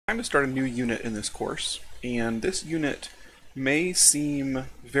Time to start a new unit in this course, and this unit may seem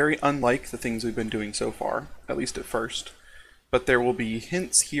very unlike the things we've been doing so far, at least at first, but there will be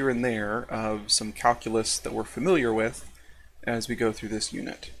hints here and there of some calculus that we're familiar with as we go through this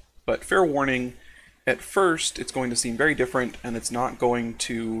unit. But fair warning, at first it's going to seem very different, and it's not going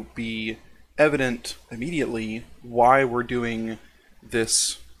to be evident immediately why we're doing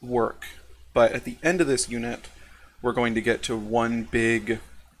this work. But at the end of this unit, we're going to get to one big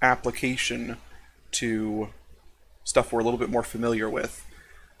application to stuff we're a little bit more familiar with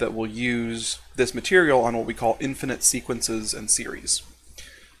that will use this material on what we call infinite sequences and series.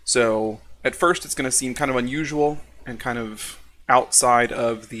 So at first it's going to seem kind of unusual and kind of outside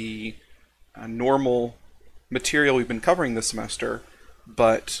of the normal material we've been covering this semester,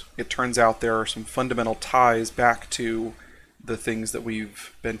 but it turns out there are some fundamental ties back to the things that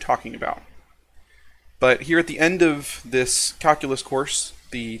we've been talking about. But here at the end of this calculus course,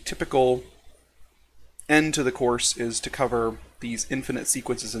 the typical end to the course is to cover these infinite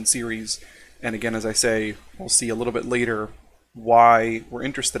sequences and series. And again, as I say, we'll see a little bit later why we're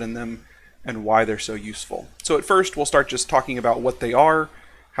interested in them and why they're so useful. So at first, we'll start just talking about what they are,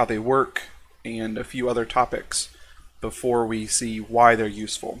 how they work, and a few other topics before we see why they're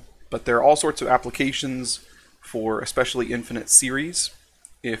useful. But there are all sorts of applications for especially infinite series.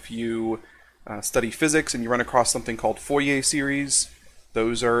 If you study physics and you run across something called Fourier series,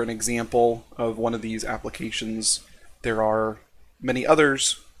 those are an example of one of these applications. There are many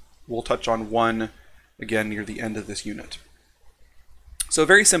others. We'll touch on one again near the end of this unit. So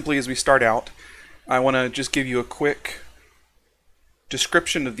very simply, as we start out, I want to just give you a quick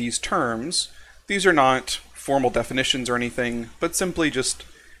description of these terms. These are not formal definitions or anything, but simply just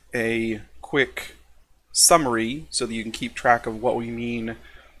a quick summary so that you can keep track of what we mean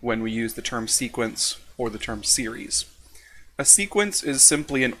when we use the term sequence or the term series. A sequence is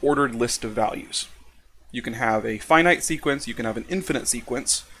simply an ordered list of values. You can have a finite sequence, you can have an infinite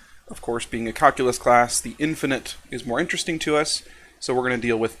sequence. Of course, being a calculus class, the infinite is more interesting to us, so we're going to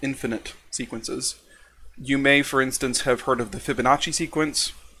deal with infinite sequences. You may, for instance, have heard of the Fibonacci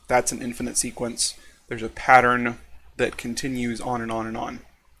sequence. That's an infinite sequence. There's a pattern that continues on and on and on.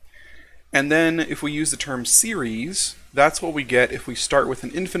 And then if we use the term series, that's what we get if we start with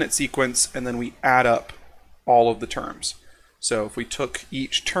an infinite sequence and then we add up all of the terms. So if we took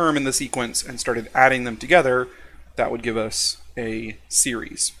each term in the sequence and started adding them together, that would give us a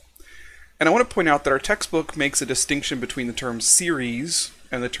series. And I want to point out that our textbook makes a distinction between the term series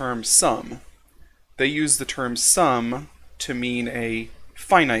and the term sum. They use the term sum to mean a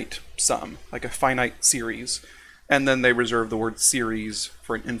finite sum, like a finite series, and then they reserve the word series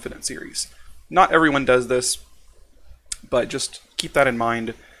for an infinite series. Not everyone does this, but just keep that in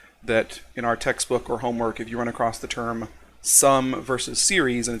mind that in our textbook or homework, if you run across the term sum versus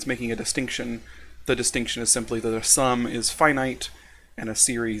series and it's making a distinction, the distinction is simply that a sum is finite and a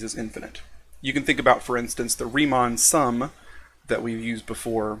series is infinite. You can think about, for instance, the Riemann sum that we've used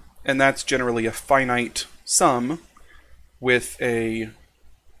before, and that's generally a finite sum with a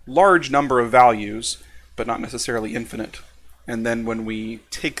large number of values, but not necessarily infinite. And then when we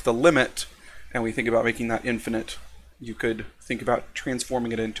take the limit and we think about making that infinite, you could think about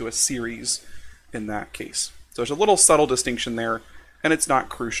transforming it into a series in that case. So there's a little subtle distinction there, and it's not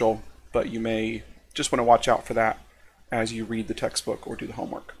crucial, but you may just want to watch out for that as you read the textbook or do the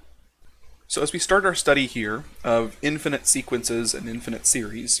homework. So as we start our study here of infinite sequences and infinite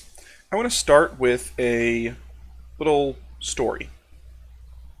series, I want to start with a little story.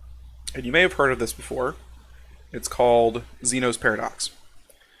 And you may have heard of this before. It's called Zeno's paradox.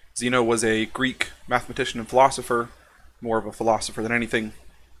 Zeno was a Greek mathematician and philosopher, more of a philosopher than anything.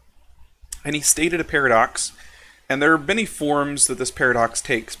 And he stated a paradox, and there are many forms that this paradox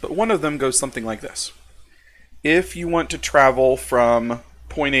takes, but one of them goes something like this. If you want to travel from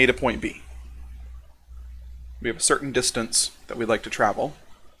point A to point B, we have a certain distance that we'd like to travel.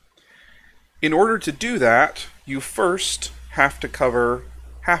 In order to do that, you first have to cover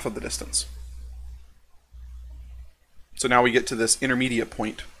half of the distance. So now we get to this intermediate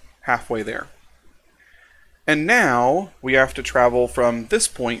point, halfway there. And now we have to travel from this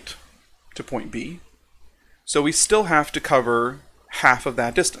point to point B. So we still have to cover half of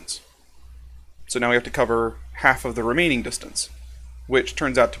that distance. So now we have to cover half of the remaining distance, which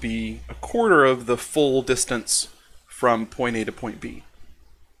turns out to be a quarter of the full distance from point A to point B.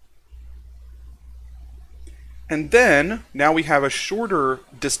 And then, now we have a shorter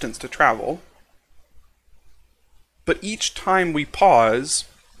distance to travel, but each time we pause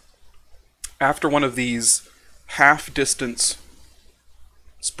after one of these half-distance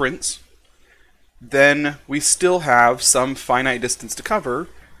sprints, then we still have some finite distance to cover,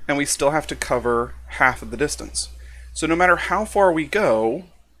 and we still have to cover half of the distance. So no matter how far we go,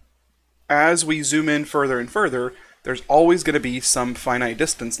 as we zoom in further and further, there's always going to be some finite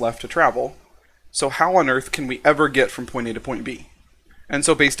distance left to travel. So how on earth can we ever get from point A to point B? And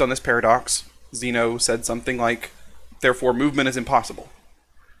so based on this paradox, Zeno said something like, therefore movement is impossible.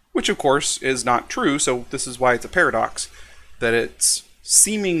 Which of course is not true, so this is why it's a paradox, that it's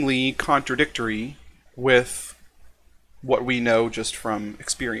seemingly contradictory with what we know just from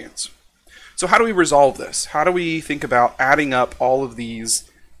experience. So how do we resolve this? How do we think about adding up all of these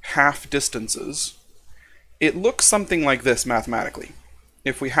half distances? It looks something like this mathematically.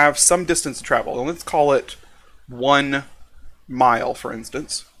 If we have some distance to travel, and let's call it 1 mile, for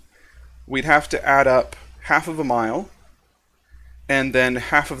instance, we'd have to add up half of a mile, and then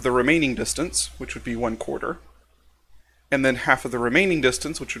half of the remaining distance, which would be 1/4, and then half of the remaining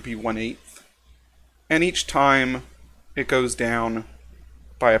distance, which would be 1/8, and each time it goes down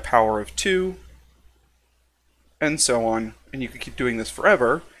by a power of 2, and so on, and you could keep doing this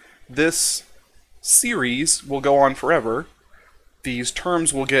forever. This series will go on forever. These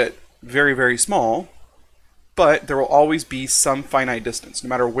terms will get very, very small, but there will always be some finite distance. No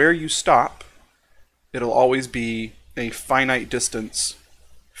matter where you stop, it'll always be a finite distance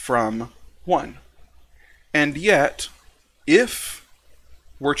from 1. And yet, if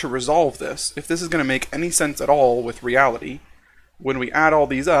we're to resolve this, if this is going to make any sense at all with reality, when we add all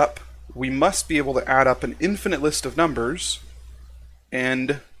these up, we must be able to add up an infinite list of numbers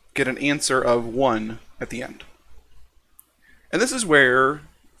and get an answer of 1 at the end. And this is where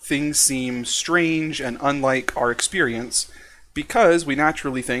things seem strange and unlike our experience, because we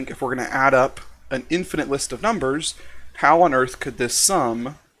naturally think if we're going to add up an infinite list of numbers, how on earth could this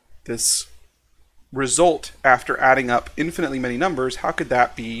sum, this result after adding up infinitely many numbers, how could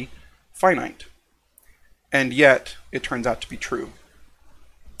that be finite? And yet, it turns out to be true.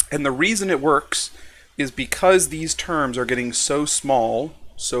 And the reason it works is because these terms are getting so small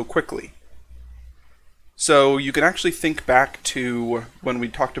so quickly. So you can actually think back to when we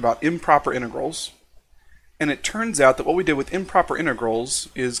talked about improper integrals, and it turns out that what we did with improper integrals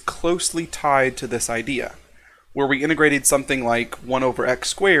is closely tied to this idea. Where we integrated something like 1 over x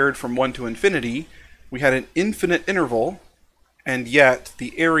squared from 1 to infinity, we had an infinite interval, and yet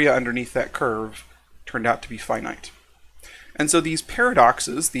the area underneath that curve turned out to be finite. And so these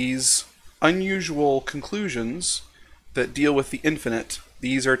paradoxes, these unusual conclusions that deal with the infinite,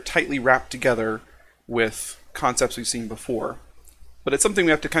 these are tightly wrapped together with concepts we've seen before. But it's something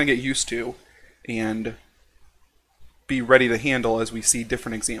we have to kind of get used to and be ready to handle as we see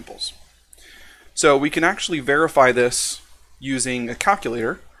different examples. So we can actually verify this using a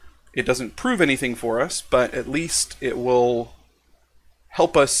calculator. It doesn't prove anything for us, but at least it will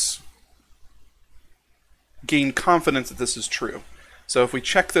help us gain confidence that this is true. So if we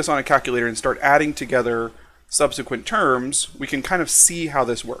check this on a calculator and start adding together subsequent terms, we can kind of see how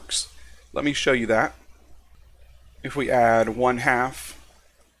this works. Let me show you that. If we add 1/2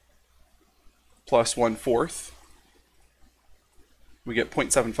 plus 1/4, we get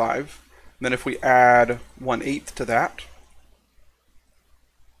 0.75. Then if we add 1/8 to that,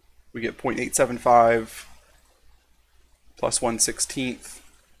 we get 0.875 plus 1/16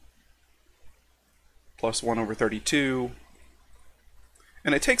 plus 1 over 32.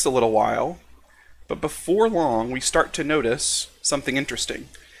 And it takes a little while, but before long we start to notice something interesting.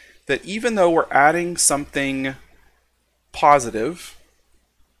 That even though we're adding something positive,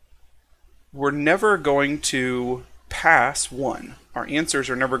 we're never going to pass 1. Our answers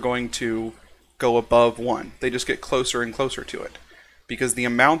are never going to go above 1. They just get closer and closer to it. Because the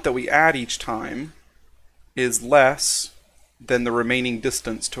amount that we add each time is less than the remaining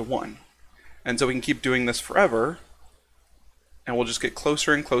distance to 1. And so we can keep doing this forever, and we'll just get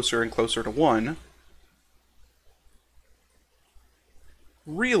closer and closer and closer to 1.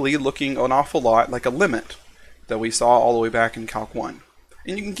 Really looking an awful lot like a limit that we saw all the way back in Calc 1.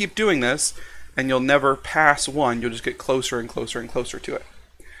 And you can keep doing this, and you'll never pass 1, you'll just get closer and closer and closer to it.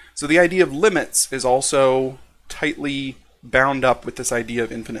 So the idea of limits is also tightly bound up with this idea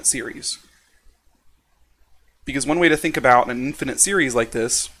of infinite series. Because one way to think about an infinite series like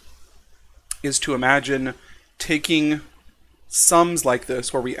this is to imagine taking sums like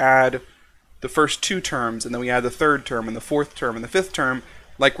this, where we add the first 2 terms, and then we add the 3rd term, and the 4th term, and the 5th term,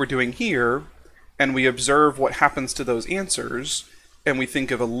 like we're doing here, and we observe what happens to those answers, and we think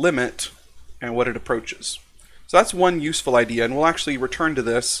of a limit and what it approaches. So that's one useful idea, and we'll actually return to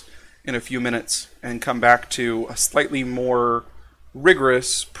this in a few minutes and come back to a slightly more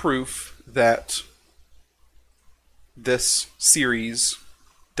rigorous proof that this series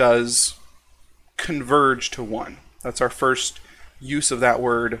does converge to 1. That's our first use of that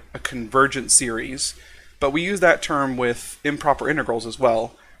word, a convergent series, but we use that term with improper integrals as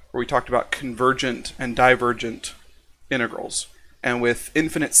well, where we talked about convergent and divergent integrals. And with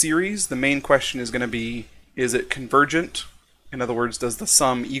infinite series, the main question is going to be, is it convergent? In other words, does the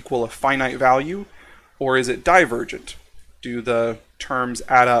sum equal a finite value? Or is it divergent? Do the terms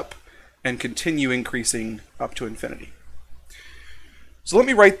add up and continue increasing up to infinity? So let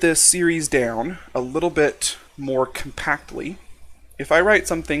me write this series down a little bit more compactly. If I write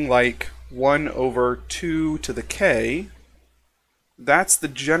something like 1 over 2 to the k, that's the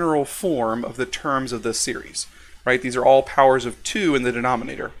general form of the terms of this series, right? These are all powers of 2 in the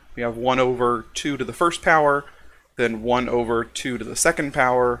denominator. We have 1 over 2 to the first power, then 1 over 2 to the second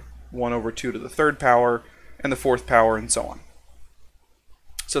power, 1 over 2 to the third power, and the fourth power, and so on.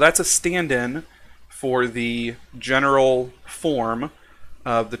 So that's a stand-in for the general form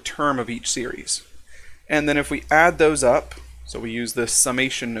of the term of each series. And then if we add those up, so we use this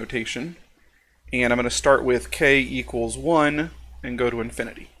summation notation, and I'm going to start with k equals 1 and go to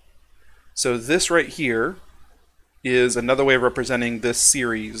infinity. So this right here is another way of representing this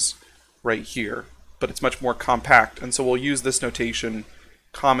series right here, but it's much more compact, and so we'll use this notation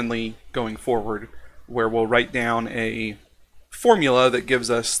commonly going forward, where we'll write down a formula that gives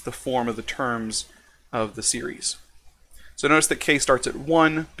us the form of the terms of the series. So notice that k starts at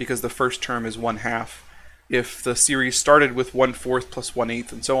 1 because the first term is 1/2. If the series started with 1/4 plus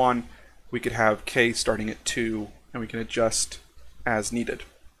 1/8 and so on, we could have k starting at 2, and we can adjust as needed.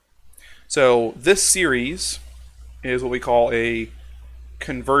 So this series is what we call a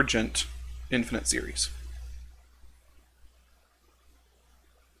convergent infinite series.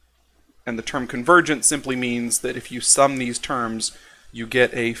 And the term convergent simply means that if you sum these terms, you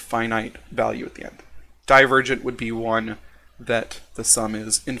get a finite value at the end. Divergent would be one that the sum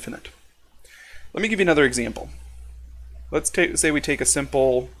is infinite. Let me give you another example. Let's say we take a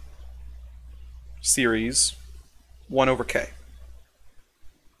simple series, 1 over k.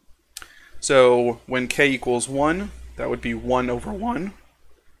 So when k equals 1, that would be 1 over 1.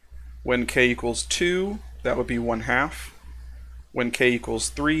 When k equals 2, that would be 1/2. When k equals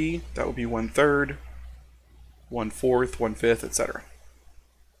 3, that would be 1/3, 1/4, 1/5, etc.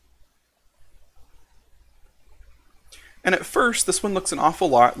 And at first, this one looks an awful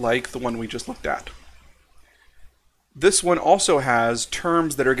lot like the one we just looked at. This one also has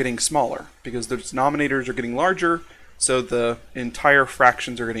terms that are getting smaller because the denominators are getting larger, so the entire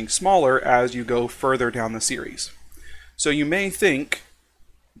fractions are getting smaller as you go further down the series. So you may think,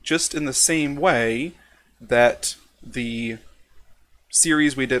 just in the same way that the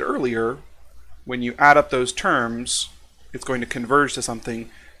series we did earlier, when you add up those terms, it's going to converge to something.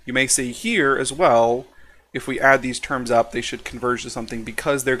 You may say here as well, if we add these terms up, they should converge to something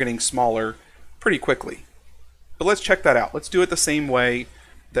because they're getting smaller pretty quickly. But let's check that out. Let's do it the same way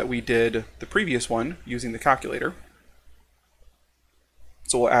that we did the previous one using the calculator.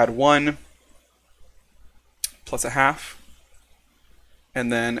 So we'll add 1 plus 1/2,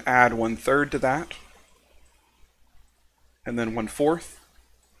 and then add 1/3 to that, and then 1/4.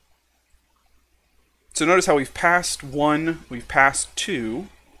 So notice how we've passed 1, we've passed 2.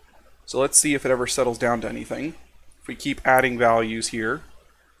 So let's see if it ever settles down to anything. If we keep adding values here,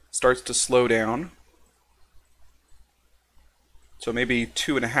 it starts to slow down. So maybe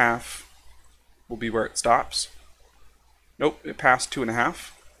 2.5 will be where it stops. Nope, it passed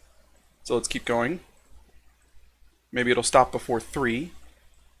 2.5. So let's keep going. Maybe it'll stop before 3.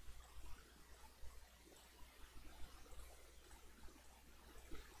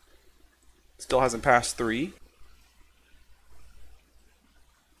 Still hasn't passed 3.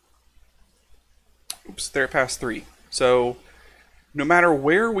 Oops, there it passed 3. So no matter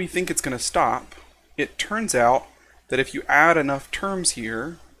where we think it's going to stop, it turns out that if you add enough terms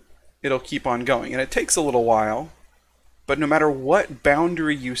here, it'll keep on going. And it takes a little while, but no matter what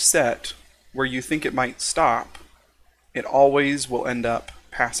boundary you set where you think it might stop, it always will end up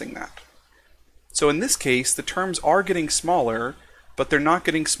passing that. So in this case, the terms are getting smaller, but they're not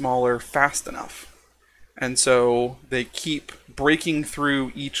getting smaller fast enough. And so they keep breaking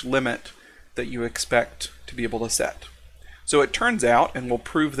through each limit that you expect to be able to set. So it turns out, and we'll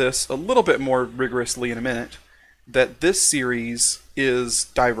prove this a little bit more rigorously in a minute, that this series is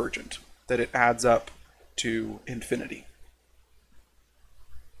divergent, that it adds up to infinity.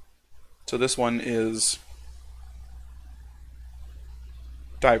 So this one is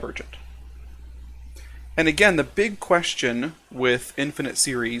divergent. And again, the big question with infinite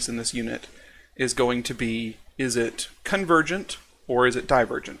series in this unit is going to be, is it convergent or is it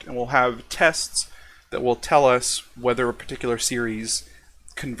divergent? And we'll have tests that will tell us whether a particular series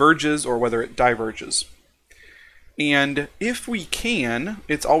converges or whether it diverges. And if we can,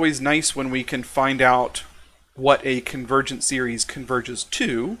 it's always nice when we can find out what a convergent series converges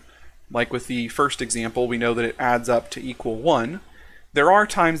to. Like with the first example, we know that it adds up to equal 1. There are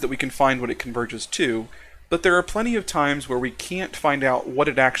times that we can find what it converges to, but there are plenty of times where we can't find out what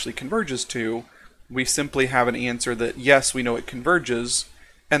it actually converges to. We simply have an answer that, yes, we know it converges,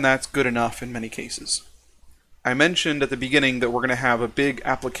 and that's good enough in many cases. I mentioned at the beginning that we're going to have a big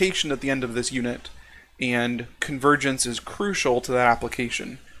application at the end of this unit, and convergence is crucial to that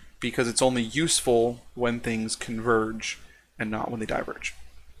application because it's only useful when things converge and not when they diverge.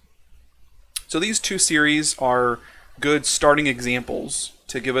 So these two series are good starting examples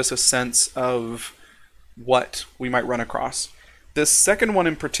to give us a sense of what we might run across. This second one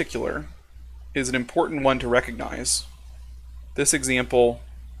in particular is an important one to recognize. This example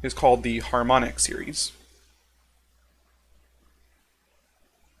is called the harmonic series.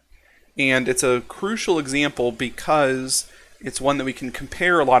 And it's a crucial example because it's one that we can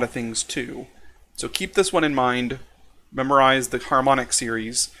compare a lot of things to. So keep this one in mind. Memorize the harmonic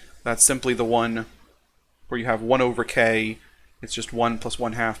series. That's simply the one where you have 1 over k. It's just 1 plus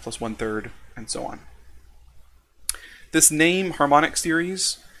 1/2 plus 1/3, and so on. This name, harmonic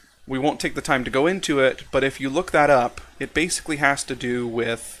series, we won't take the time to go into it, but if you look that up, it basically has to do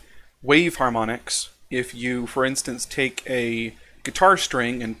with wave harmonics. If you, for instance, take a guitar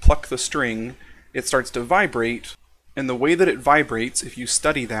string and pluck the string, it starts to vibrate, and the way that it vibrates, if you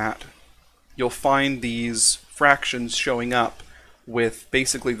study that, you'll find these fractions showing up with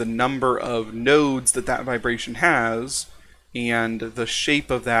basically the number of nodes that that vibration has and the shape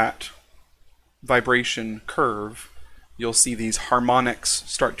of that vibration curve. You'll see these harmonics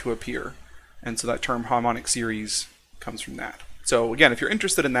start to appear, and so that term harmonic series comes from that. So again, if you're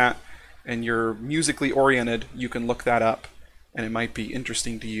interested in that and you're musically oriented, you can look that up, and it might be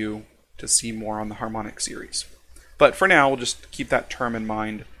interesting to you to see more on the harmonic series. But for now, we'll just keep that term in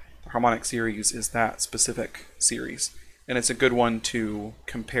mind. The harmonic series is that specific series, and it's a good one to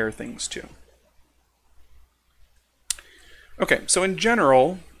compare things to. Okay, so in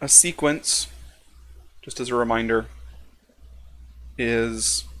general, a sequence, just as a reminder,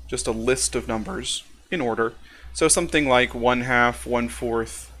 is just a list of numbers in order. So something like 1/2,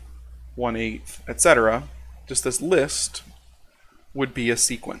 1/4, 1/8, etc. Just this list would be a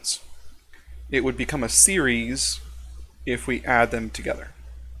sequence. It would become a series if we add them together.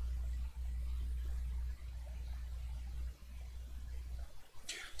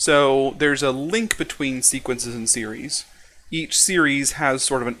 So there's a link between sequences and series. Each series has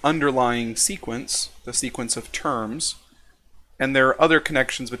sort of an underlying sequence, the sequence of terms, and there are other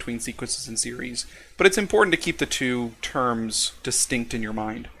connections between sequences and series, but it's important to keep the two terms distinct in your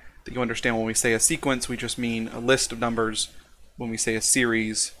mind, that you understand when we say a sequence, we just mean a list of numbers. When we say a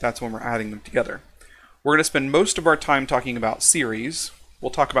series, that's when we're adding them together. We're going to spend most of our time talking about series.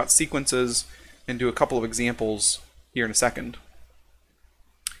 We'll talk about sequences and do a couple of examples here in a second.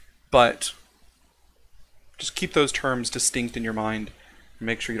 But just keep those terms distinct in your mind and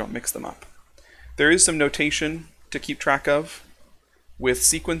make sure you don't mix them up. There is some notation to keep track of. With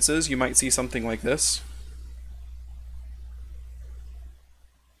sequences, you might see something like this,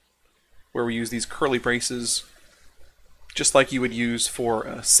 where we use these curly braces just like you would use for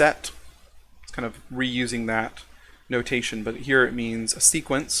a set. It's kind of reusing that notation, but here it means a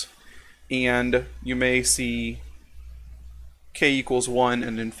sequence, and you may see k equals 1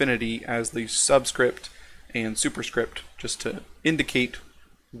 and infinity as the subscript and superscript, just to indicate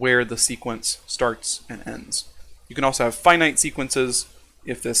where the sequence starts and ends. You can also have finite sequences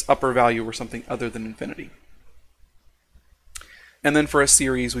if this upper value were something other than infinity. And then for a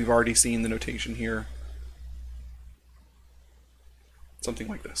series, we've already seen the notation here. Something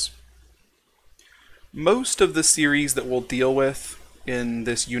like this. Most of the series that we'll deal with in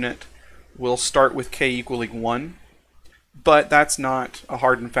this unit will start with k equaling 1, but that's not a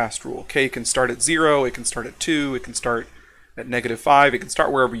hard and fast rule. K can start at 0, it can start at 2, it can start at -5, it can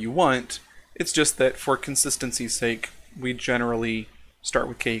start wherever you want. It's just that for consistency's sake, we generally start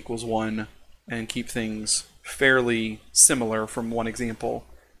with k equals 1 and keep things fairly similar from one example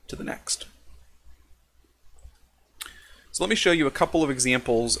to the next. So let me show you a couple of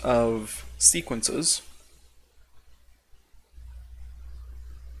examples of sequences.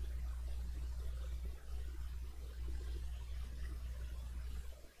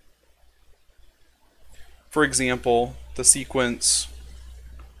 For example, the sequence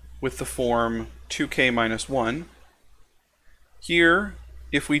with the form 2k minus 1. Here,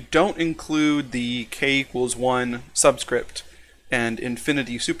 if we don't include the k equals 1 subscript and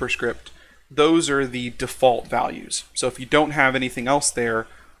infinity superscript, those are the default values. So if you don't have anything else there,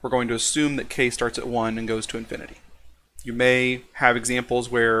 we're going to assume that k starts at 1 and goes to infinity. You may have examples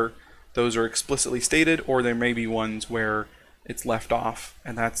where those are explicitly stated, or there may be ones where it's left off,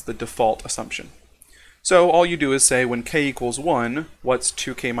 and that's the default assumption. So all you do is say when k equals 1, what's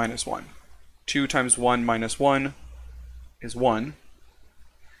 2k minus 1? 2 times 1 minus 1 is 1.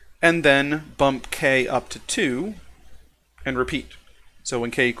 And then bump k up to 2 and repeat. So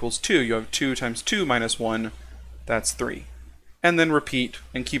when k equals 2, you have 2 times 2 minus 1, that's 3. And then repeat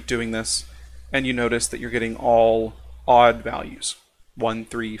and keep doing this, and you notice that you're getting all odd values. 1,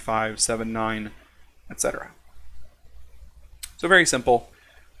 3, 5, 7, 9, etc. So very simple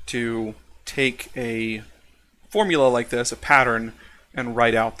to take a formula like this, a pattern, and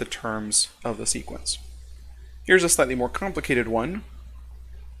write out the terms of the sequence. Here's a slightly more complicated one,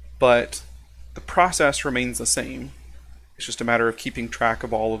 but the process remains the same. It's just a matter of keeping track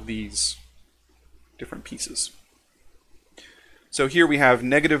of all of these different pieces. So here we have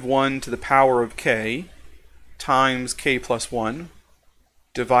negative 1 to the power of k times k plus 1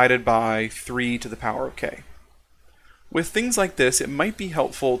 divided by 3 to the power of k. With things like this, it might be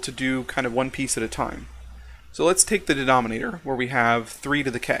helpful to do kind of one piece at a time. So let's take the denominator, where we have 3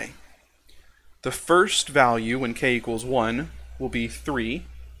 to the k. The first value when k equals 1 will be 3.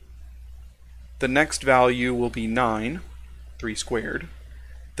 The next value will be 9, 3 squared.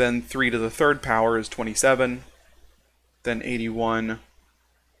 Then 3 to the third power is 27. Then 81.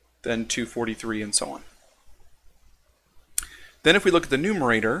 Then 243, and so on. Then if we look at the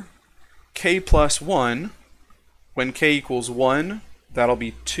numerator, k plus 1, when k equals 1, that'll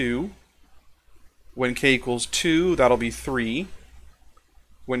be 2. When k equals 2, that'll be 3.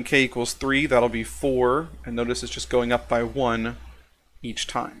 When k equals 3, that'll be 4. And notice it's just going up by 1 each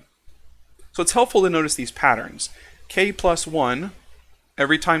time. So it's helpful to notice these patterns. K plus 1,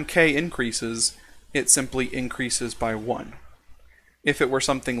 every time k increases, it simply increases by 1. If it were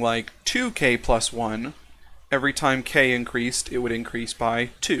something like 2k plus 1, every time k increased, it would increase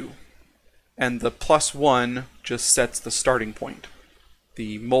by 2. And the plus 1 just sets the starting point.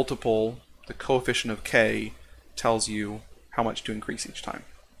 The multiple, the coefficient of k, tells you how much to increase each time.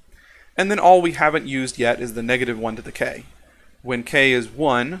 And then all we haven't used yet is the negative 1 to the k. When k is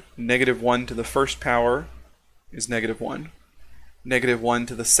 1, negative 1 to the first power is negative 1. Negative 1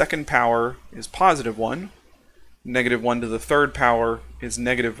 to the second power is positive 1. Negative 1 to the third power is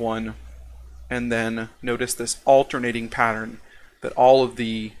negative 1. And then notice this alternating pattern that all of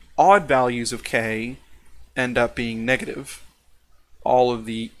the odd values of k end up being negative. All of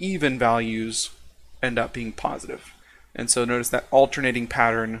the even values end up being positive. And so notice that alternating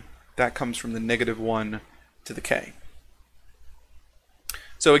pattern, that comes from the negative 1 to the k.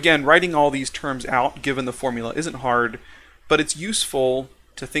 So again, writing all these terms out given the formula isn't hard, but it's useful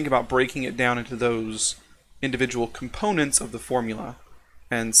to think about breaking it down into those individual components of the formula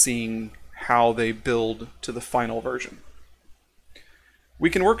and seeing how they build to the final version. We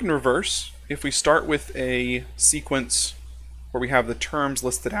can work in reverse. If we start with a sequence where we have the terms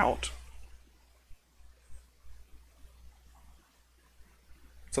listed out,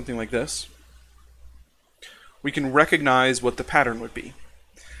 something like this, we can recognize what the pattern would be.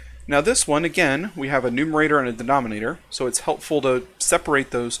 Now this one, again, we have a numerator and a denominator, so it's helpful to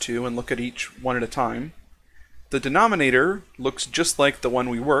separate those two and look at each one at a time. The denominator looks just like the one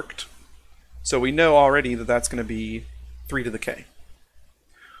we worked, so we know already that that's going to be 3 to the k.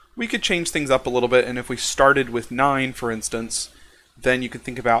 We could change things up a little bit, and if we started with 9, for instance, then you could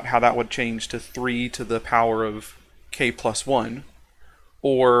think about how that would change to 3 to the power of k plus 1,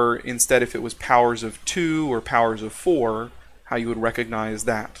 or instead if it was powers of 2 or powers of 4, how you would recognize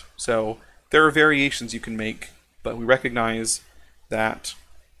that. So there are variations you can make, but we recognize that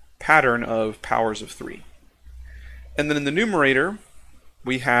pattern of powers of 3. And then in the numerator,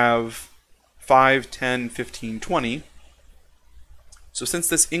 we have 5, 10, 15, 20. So since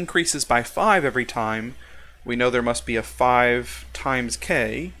this increases by 5 every time, we know there must be a 5 times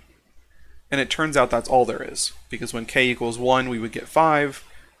k, and it turns out that's all there is, because when k equals 1, we would get 5,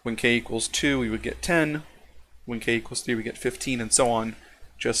 when k equals 2, we would get 10, when k equals 3, we get 15, and so on,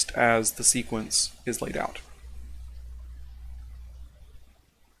 just as the sequence is laid out.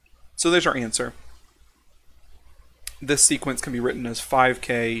 So there's our answer. This sequence can be written as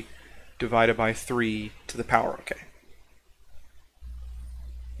 5k divided by 3 to the power of k.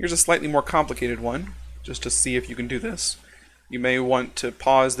 Here's a slightly more complicated one, just to see if you can do this. You may want to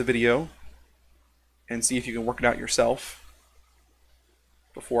pause the video and see if you can work it out yourself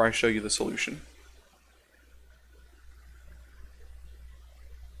before I show you the solution.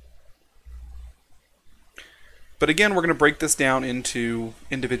 But again, we're going to break this down into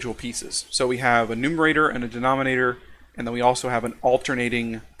individual pieces. So we have a numerator and a denominator, and then we also have an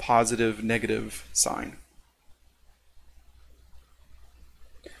alternating positive-negative sign.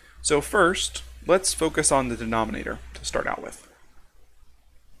 So first, let's focus on the denominator to start out with.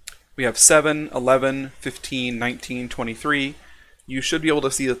 We have 7, 11, 15, 19, 23. You should be able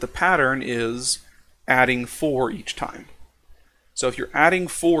to see that the pattern is adding 4 each time. So if you're adding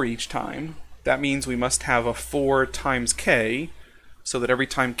 4 each time, that means we must have a 4 times k, so that every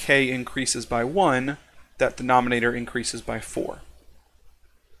time k increases by 1, that denominator increases by 4.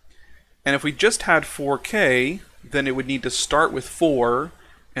 And if we just had 4k, then it would need to start with 4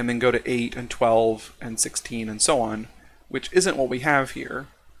 and then go to 8 and 12 and 16 and so on, which isn't what we have here.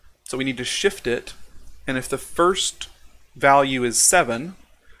 So we need to shift it, and if the first value is 7,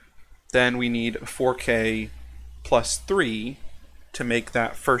 then we need 4k plus 3 to make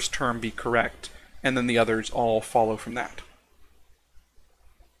that first term be correct, and then the others all follow from that.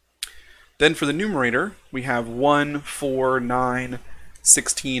 Then for the numerator, we have 1, 4, 9,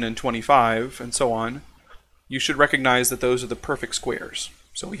 16, and 25, and so on. You should recognize that those are the perfect squares.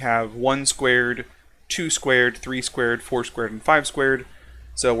 So we have 1 squared, 2 squared, 3 squared, 4 squared, and 5 squared.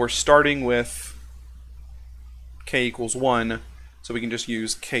 So we're starting with k equals 1, so we can just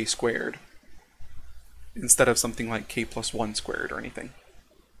use k squared instead of something like k plus 1 squared or anything.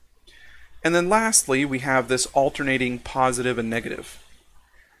 And then lastly, we have this alternating positive and negative.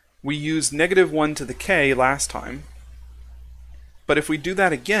 We used -1 to the k last time, but if we do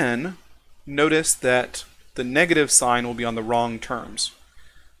that again, notice that the negative sign will be on the wrong terms.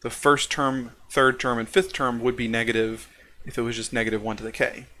 The first term, third term, and fifth term would be negative if it was just -1 to the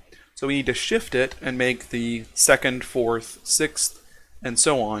k. So we need to shift it and make the second, fourth, sixth, and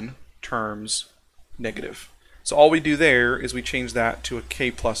so on terms negative. So all we do there is we change that to a k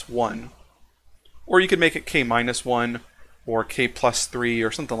plus 1. Or you could make it k minus 1 or k plus 3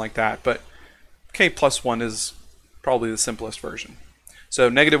 or something like that, but k plus 1 is probably the simplest version. So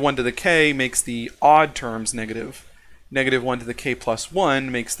 -1 to the k makes the odd terms negative. -1 to the k plus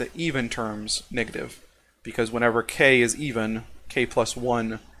 1 makes the even terms negative, because whenever k is even, k plus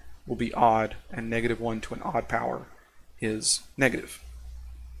 1 will be odd, and -1 to an odd power is negative.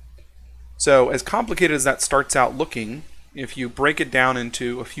 So as complicated as that starts out looking, if you break it down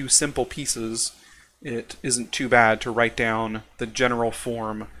into a few simple pieces, it isn't too bad to write down the general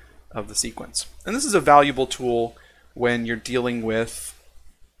form of the sequence. And this is a valuable tool when you're dealing with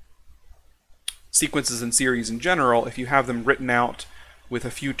sequences and series in general. If you have them written out with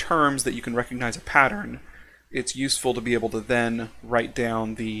a few terms that you can recognize a pattern, it's useful to be able to then write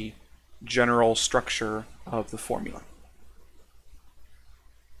down the general structure of the formula.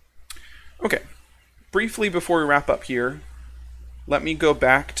 Okay, briefly before we wrap up here, let me go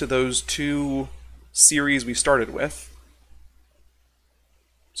back to those 2 series we started with.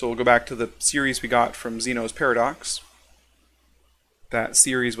 So we'll go back to the series we got from Zeno's paradox, that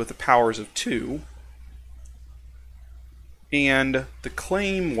series with the powers of 2. And the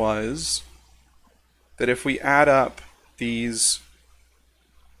claim was that if we add up these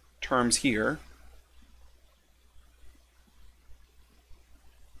terms here,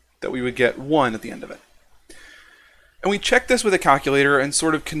 that we would get 1 at the end of it. And we checked this with a calculator and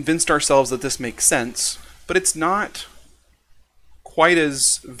sort of convinced ourselves that this makes sense, but it's not quite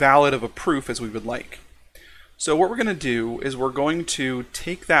as valid of a proof as we would like. So what we're going to do is we're going to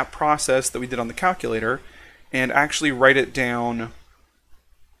take that process that we did on the calculator and actually write it down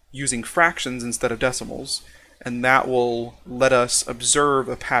using fractions instead of decimals, and that will let us observe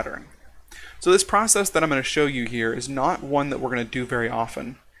a pattern. So this process that I'm going to show you here is not one that we're going to do very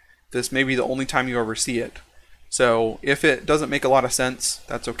often. This may be the only time you ever see it. So if it doesn't make a lot of sense,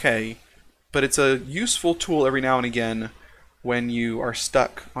 that's okay, but it's a useful tool every now and again when you are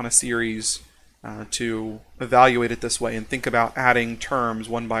stuck on a series to evaluate it this way and think about adding terms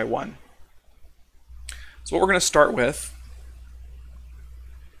one by one. So what we're going to start with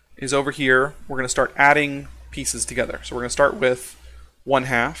is over here, we're going to start adding pieces together. So we're going to start with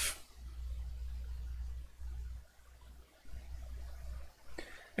 1/2.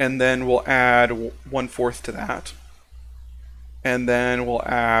 And then we'll add 1/4 to that. And then we'll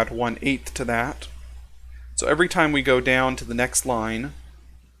add 1/8 to that. So every time we go down to the next line,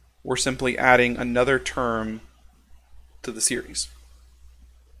 we're simply adding another term to the series.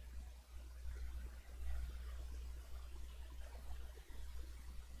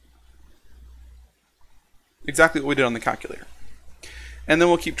 Exactly what we did on the calculator. And then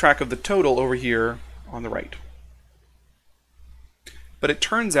we'll keep track of the total over here on the right. But it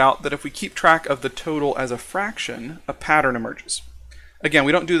turns out that if we keep track of the total as a fraction, a pattern emerges. Again,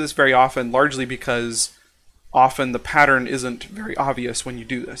 we don't do this very often, largely because often the pattern isn't very obvious when you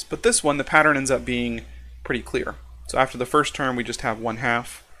do this. But this one, the pattern ends up being pretty clear. So after the first term, we just have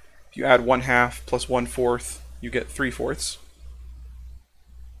 1/2. If you add 1/2 plus 1/4, you get 3/4.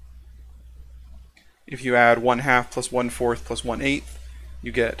 if you add 1/2 plus 1/4 plus 1/8,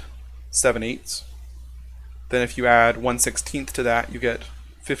 you get 7/8. Then if you add 1/16 to that, you get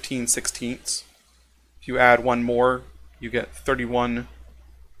 15/16. If you add one more, you get 31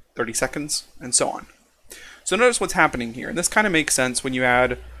 32nds, and so on. So notice what's happening here. And this kind of makes sense when you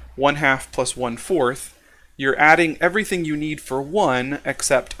add 1/2 plus 1/4. You're adding everything you need for 1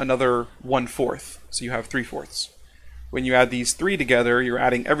 except another 1/4. So you have 3/4. When you add these three together, you're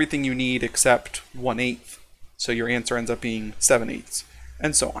adding everything you need except 1/8. So your answer ends up being 7/8,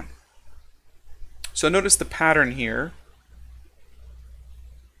 and so on. So notice the pattern here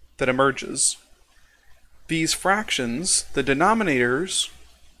that emerges. These fractions, the denominators,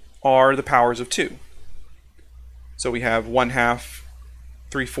 are the powers of 2. So we have 1/2,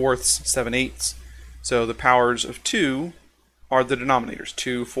 3/4, 7/8. So the powers of 2 are the denominators,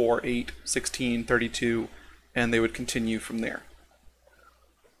 2, 4, 8, 16, 32, and they would continue from there.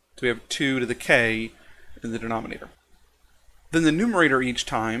 So we have 2 to the k in the denominator. Then the numerator each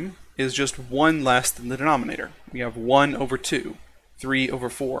time is just 1 less than the denominator. We have 1 over 2, 3 over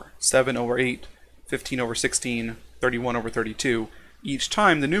 4, 7 over 8, 15 over 16, 31 over 32. Each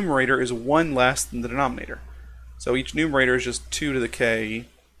time the numerator is 1 less than the denominator. So each numerator is just 2 to the k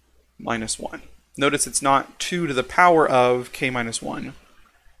minus 1. Notice it's not 2 to the power of k minus 1.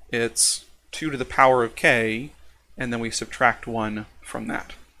 It's 2 to the power of k, and then we subtract 1 from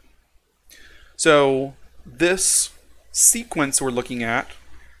that. So this sequence we're looking at,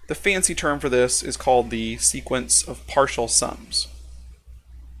 the fancy term for this is called the sequence of partial sums.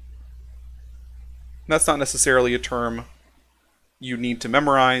 That's not necessarily a term you need to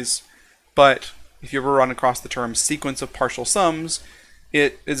memorize, but if you ever run across the term sequence of partial sums,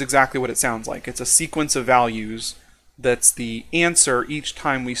 it is exactly what it sounds like. It's a sequence of values that's the answer each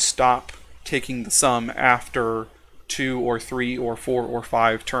time we stop taking the sum after 2 or 3 or 4 or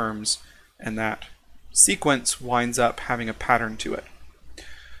 5 terms, and that sequence winds up having a pattern to it.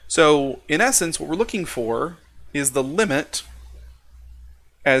 So in essence, what we're looking for is the limit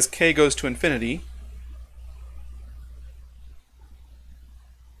as k goes to infinity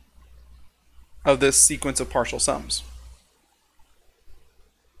of this sequence of partial sums.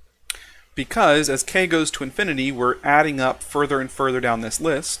 Because as k goes to infinity, we're adding up further and further down this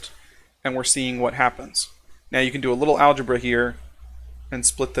list, and we're seeing what happens. Now you can do a little algebra here and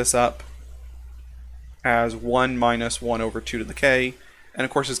split this up as 1 minus 1 over 2 to the k. And of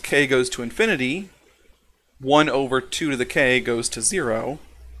course, as k goes to infinity, 1 over 2 to the k goes to 0.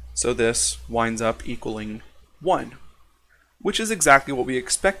 So this winds up equaling 1, which is exactly what we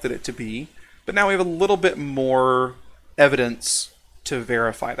expected it to be. But now we have a little bit more evidence to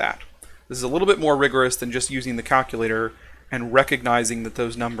verify that. This is a little bit more rigorous than just using the calculator and recognizing that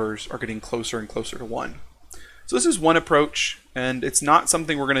those numbers are getting closer and closer to 1. So this is one approach, and it's not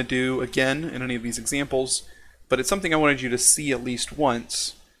something we're going to do again in any of these examples, but it's something I wanted you to see at least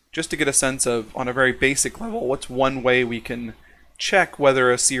once, just to get a sense of, on a very basic level, what's one way we can check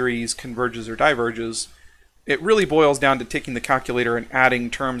whether a series converges or diverges. It really boils down to taking the calculator and adding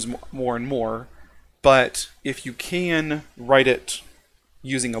terms more and more, but if you can write it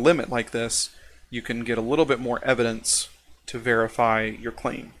using a limit like this, you can get a little bit more evidence to verify your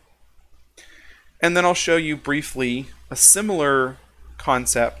claim. And then I'll show you briefly a similar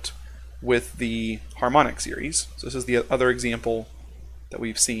concept with the harmonic series. So this is the other example that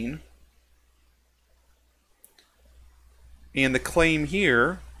we've seen. And the claim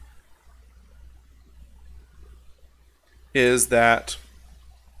here is that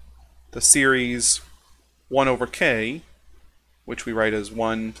the series 1 over k, which we write as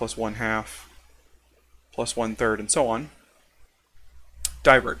 1 plus 1/2 plus 1/3 and so on,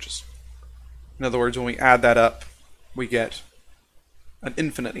 diverges. In other words, when we add that up, we get an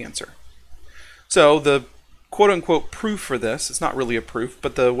infinite answer. So the quote-unquote proof for this, it's not really a proof,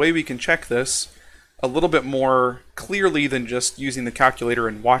 but the way we can check this a little bit more clearly than just using the calculator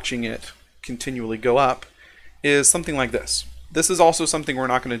and watching it continually go up, is something like this. This is also something we're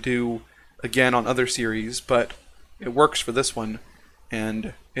not going to do again on other series, but it works for this one,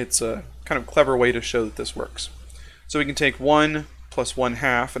 and it's a kind of clever way to show that this works. So we can take 1 plus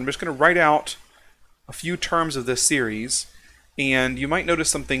 1/2, and I'm just going to write out a few terms of this series, and you might notice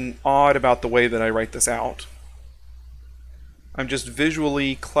something odd about the way that I write this out. I'm just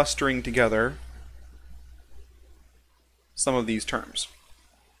visually clustering together some of these terms.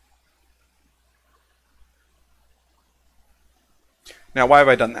 Now, why have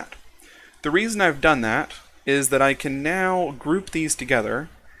I done that? The reason I've done that is that I can now group these together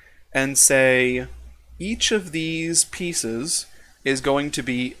and say each of these pieces is going to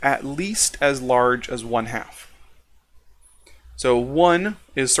be at least as large as 1/2. So 1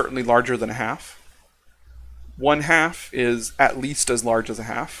 is certainly larger than 1/2. 1/2 is at least as large as a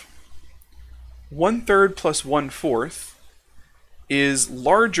half. 1/3 plus 1/4 is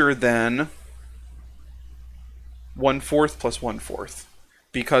larger than 1/4 plus 1/4,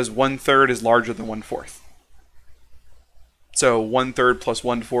 because 1/3 is larger than 1/4. So 1/3 plus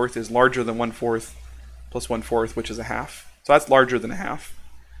 1/4 is larger than 1/4 plus 1/4, which is a half. So that's larger than a half.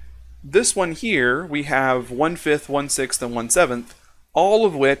 This one here, we have 1/5, 1/6, and 1/7, all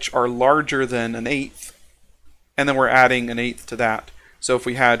of which are larger than an eighth, and then we're adding an eighth to that. So if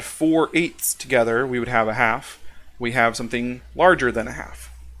we had 4/8 together, we would have a half. We have something larger than a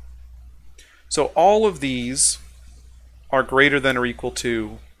half. So all of these are greater than or equal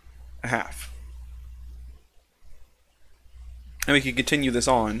to a half. And we can continue this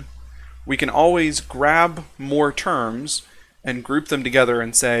on. We can always grab more terms and group them together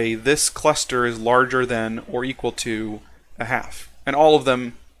and say this cluster is larger than or equal to a half. And all of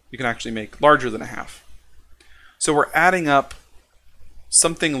them you can actually make larger than a half. So we're adding up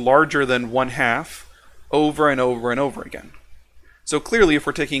something larger than 1/2 over and over and over again. So clearly, if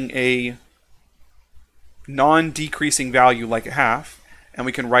we're taking a non-decreasing value like a half, and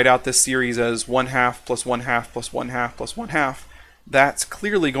we can write out this series as 1/2 plus 1/2 plus 1/2 plus 1/2, that's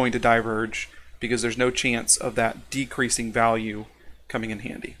clearly going to diverge, because there's no chance of that decreasing value coming in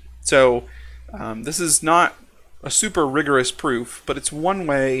handy. So this is not a super rigorous proof, but it's one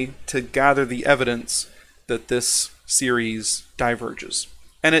way to gather the evidence that this series diverges.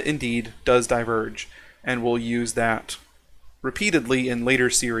 And it indeed does diverge, and we'll use that repeatedly in later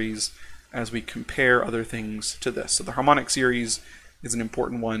series as we compare other things to this. So the harmonic series is an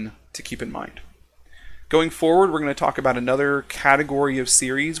important one to keep in mind. Going forward, we're going to talk about another category of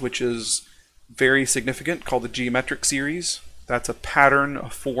series which is very significant, called the geometric series. That's a pattern, a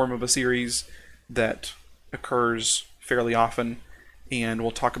form of a series that occurs fairly often, and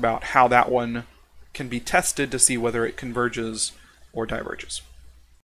we'll talk about how that one can be tested to see whether it converges or diverges.